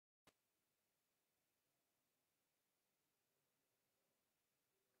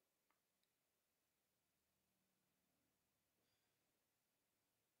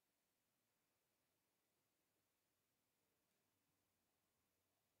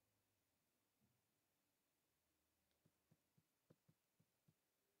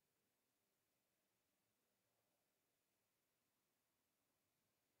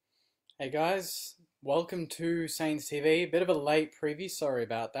Hey guys, welcome to Saints TV. Bit of a late preview, sorry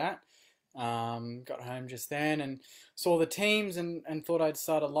about that. Got home just then and saw the teams and thought I'd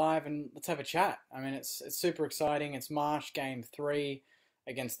start a live and let's have a chat. I mean, it's super exciting. It's Marsh game 3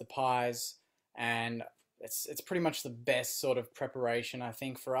 against the Pies, and it's pretty much the best sort of preparation I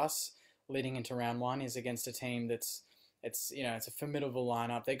think for us leading into round 1 is against a team it's a formidable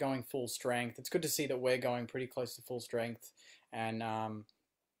lineup. They're going full strength. It's good to see that we're going pretty close to full strength and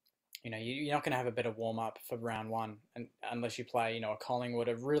you're not going to have a better warm up for round 1 unless you play, a Collingwood,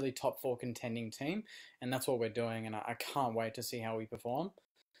 a really top 4 contending team, and that's what we're doing. And I can't wait to see how we perform.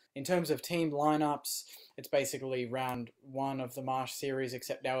 In terms of team lineups, it's basically round 1 of the Marsh series,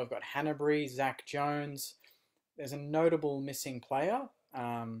 except now we've got Hanbury, Zach Jones. There's a notable missing player.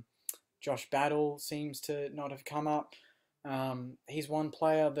 Josh Battle seems to not have come up. He's one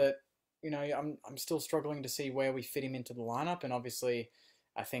player that I'm still struggling to see where we fit him into the lineup, and obviously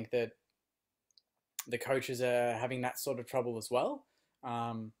I think that the coaches are having that sort of trouble as well.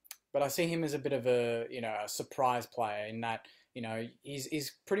 But I see him as a bit of a surprise player in that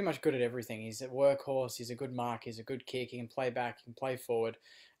he's pretty much good at everything. He's a workhorse. He's a good mark. He's a good kick. He can play back. He can play forward.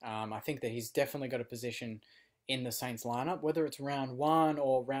 I think that he's definitely got a position in the Saints lineup, whether it's round 1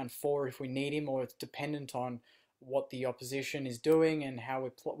 or round 4 if we need him, or it's dependent on what the opposition is doing and how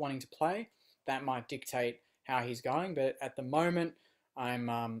we're wanting to play. That might dictate how he's going. But at the moment,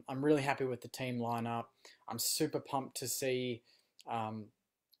 I'm really happy with the team lineup. I'm super pumped to see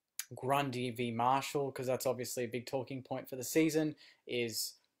Grundy v Marshall, because that's obviously a big talking point for the season,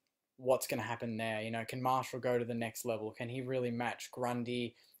 is what's going to happen there. Can Marshall go to the next level? Can he really match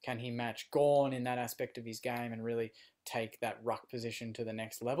Grundy? Can he match Gawn in that aspect of his game and really take that ruck position to the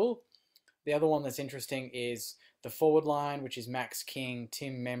next level? The other one that's interesting is the forward line, which is Max King,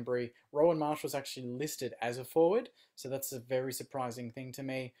 Tim Membry. Rowan Marshall's actually listed as a forward, so that's a very surprising thing to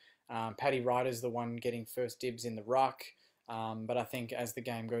me. Paddy Ryder's the one getting first dibs in the ruck, but I think as the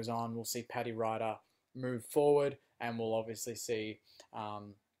game goes on, we'll see Paddy Ryder move forward, and we'll obviously see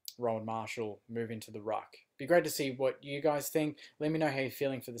Rowan Marshall move into the ruck. Be great to see what you guys think. Let me know how you're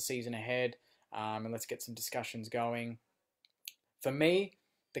feeling for the season ahead, and let's get some discussions going. For me,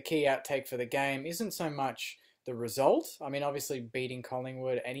 the key outtake for the game isn't so much the result. I mean, obviously beating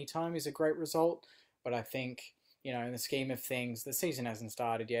Collingwood anytime is a great result, but I think, in the scheme of things, the season hasn't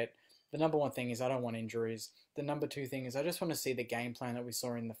started yet. The number one thing is I don't want injuries. The number two thing is I just want to see the game plan that we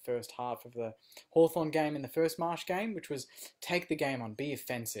saw in the first half of the Hawthorn game, in the first Marsh game, which was take the game on, be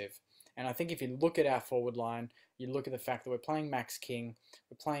offensive. And I think if you look at our forward line, you look at the fact that we're playing Max King,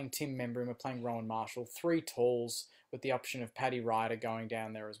 we're playing Tim Membry, and we're playing Rowan Marshall, 3 talls with the option of Paddy Ryder going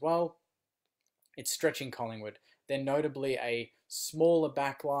down there as well. It's stretching Collingwood. They're notably a smaller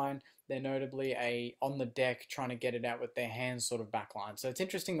back line. They're notably a on the deck trying to get it out with their hands sort of back line. So it's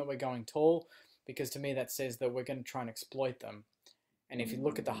interesting that we're going tall, because to me that says that we're going to try and exploit them. And if you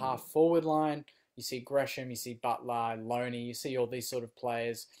look at the half forward line, you see Gresham, you see Butler, Loney, you see all these sort of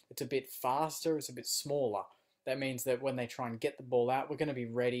players. It's a bit faster, it's a bit smaller. That means that when they try and get the ball out, we're going to be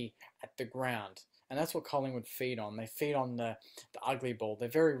ready at the ground. And that's what Collingwood feed on. They feed on the ugly ball. They're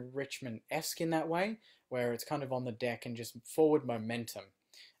very Richmond-esque in that way, where it's kind of on the deck and just forward momentum.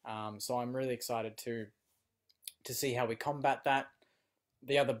 So I'm really excited to see how we combat that.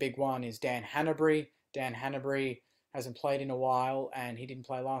 The other big one is Dan Hanbury. Dan Hanbury hasn't played in a while, and he didn't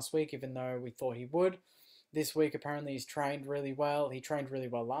play last week, even though we thought he would. This week, apparently, he's trained really well. He trained really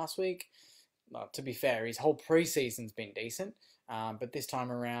well last week. To be fair, his whole pre-season's been decent, but this time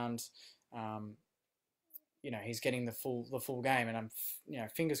around, he's getting the full game, and I'm,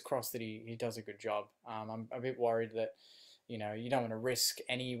 fingers crossed that he does a good job. I'm a bit worried that, you don't want to risk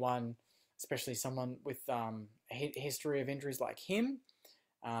anyone, especially someone with a history of injuries like him,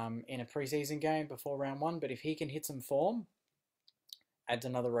 in a preseason game before round 1. But if he can hit some form, adds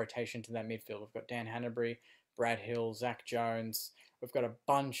another rotation to that midfield. We've got Dan Hanbury, Brad Hill, Zach Jones. We've got a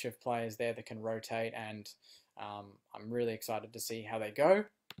bunch of players there that can rotate, and I'm really excited to see how they go.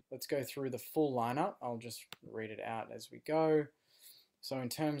 Let's go through the full lineup. I'll just read it out as we go. So in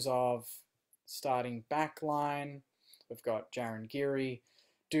terms of starting back line, we've got Jaron Geary,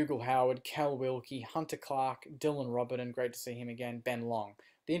 Dougal Howard, Cal Wilkie, Hunter Clark, Dylan Robertson, great to see him again, Ben Long.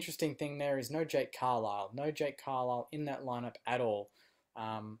 The interesting thing there is no Jake Carlisle. No Jake Carlisle in that lineup at all.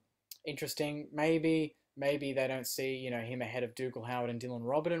 Interesting. Maybe they don't see him ahead of Dougal Howard and Dylan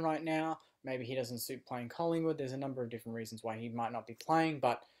Robertson right now. Maybe he doesn't suit playing Collingwood. There's a number of different reasons why he might not be playing,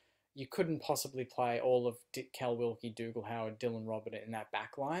 but you couldn't possibly play all of Cal Wilkie, Dougal Howard, Dylan Robertson in that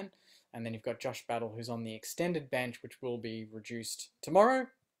back line. And then you've got Josh Battle, who's on the extended bench, which will be reduced tomorrow.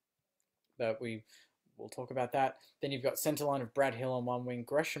 But we'll talk about that. Then you've got centre line of Brad Hill on one wing,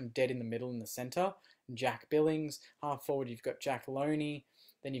 Gresham dead in the middle in the centre, Jack Billings. Half forward, you've got Jack Loney.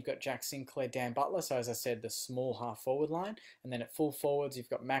 Then you've got Jack Sinclair, Dan Butler. So as I said, the small half forward line. And then at full forwards, you've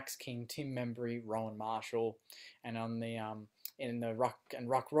got Max King, Tim Membry, Rowan Marshall. And on the in the Ruck and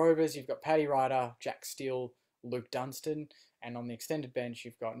Ruck Rovers, you've got Paddy Ryder, Jack Steele, Luke Dunstan. And on the extended bench,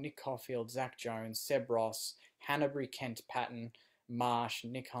 you've got Nick Caulfield, Zach Jones, Seb Ross, Hanbury, Kent Patton, Marsh,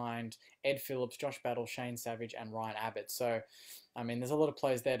 Nick Hind, Ed Phillips, Josh Battle, Shane Savage, and Ryan Abbott. So, I mean, there's a lot of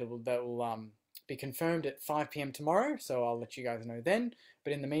players there that will be confirmed at 5 p.m. tomorrow. So I'll let you guys know then.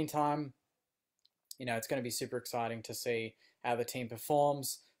 But in the meantime, you know, it's going to be super exciting to see how the team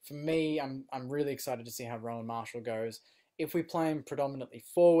performs. For me, I'm really excited to see how Rowan Marshall goes. If we play him predominantly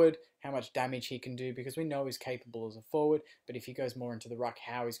forward, how much damage he can do, because we know he's capable as a forward. But if he goes more into the ruck,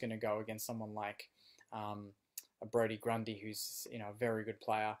 how he's going to go against someone like a Brodie Grundy, who's, you know, a very good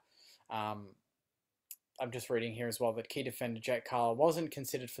player. I'm just reading here as well that key defender Jake Carl wasn't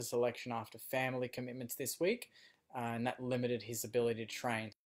considered for selection after family commitments this week, and that limited his ability to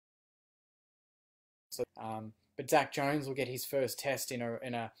train. So, but Zach Jones will get his first test in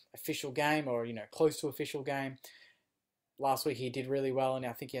a official game, or, you know, close to official game. Last week he did really well, and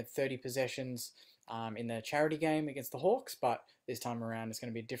I think he had 30 possessions in the charity game against the Hawks. But this time around, it's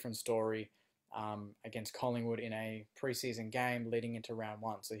going to be a different story against Collingwood in a preseason game leading into round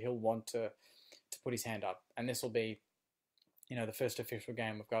 1. So he'll want to put his hand up, and this will be, you know, the first official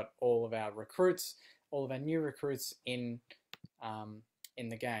game. We've got all of our recruits, all of our new recruits in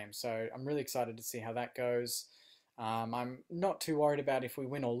the game. So I'm really excited to see how that goes. I'm not too worried about if we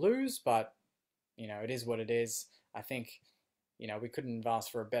win or lose, but, you know, it is what it is. I think, you know, we couldn't have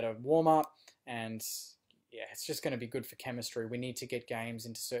asked for a better warm-up, and yeah, it's just going to be good for chemistry. We need to get games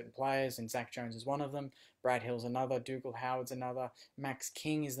into certain players, and Zach Jones is one of them. Brad Hill's another. Dougal Howard's another. Max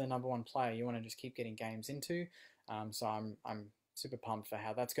King is the #1 player you want to just keep getting games into. So I'm super pumped for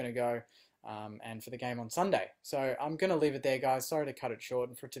how that's going to go, and for the game on Sunday. So I'm going to leave it there, guys. Sorry to cut it short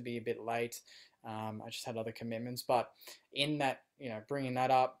and for it to be a bit late. I just had other commitments, but in that, you know, bringing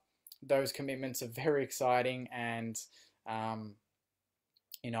that up, those commitments are very exciting, and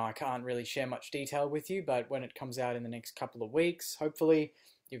you know, I can't really share much detail with you, but when it comes out in the next couple of weeks, hopefully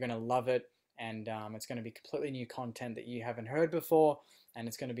you're going to love it, and it's going to be completely new content that you haven't heard before, and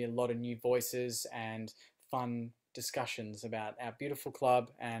it's going to be a lot of new voices and fun discussions about our beautiful club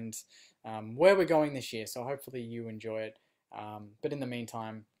and where we're going this year. So hopefully you enjoy it. But in the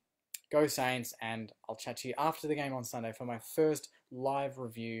meantime, go Saints, and I'll chat to you after the game on Sunday for my first live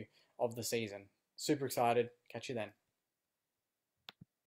review of the season. Super excited. Catch you then.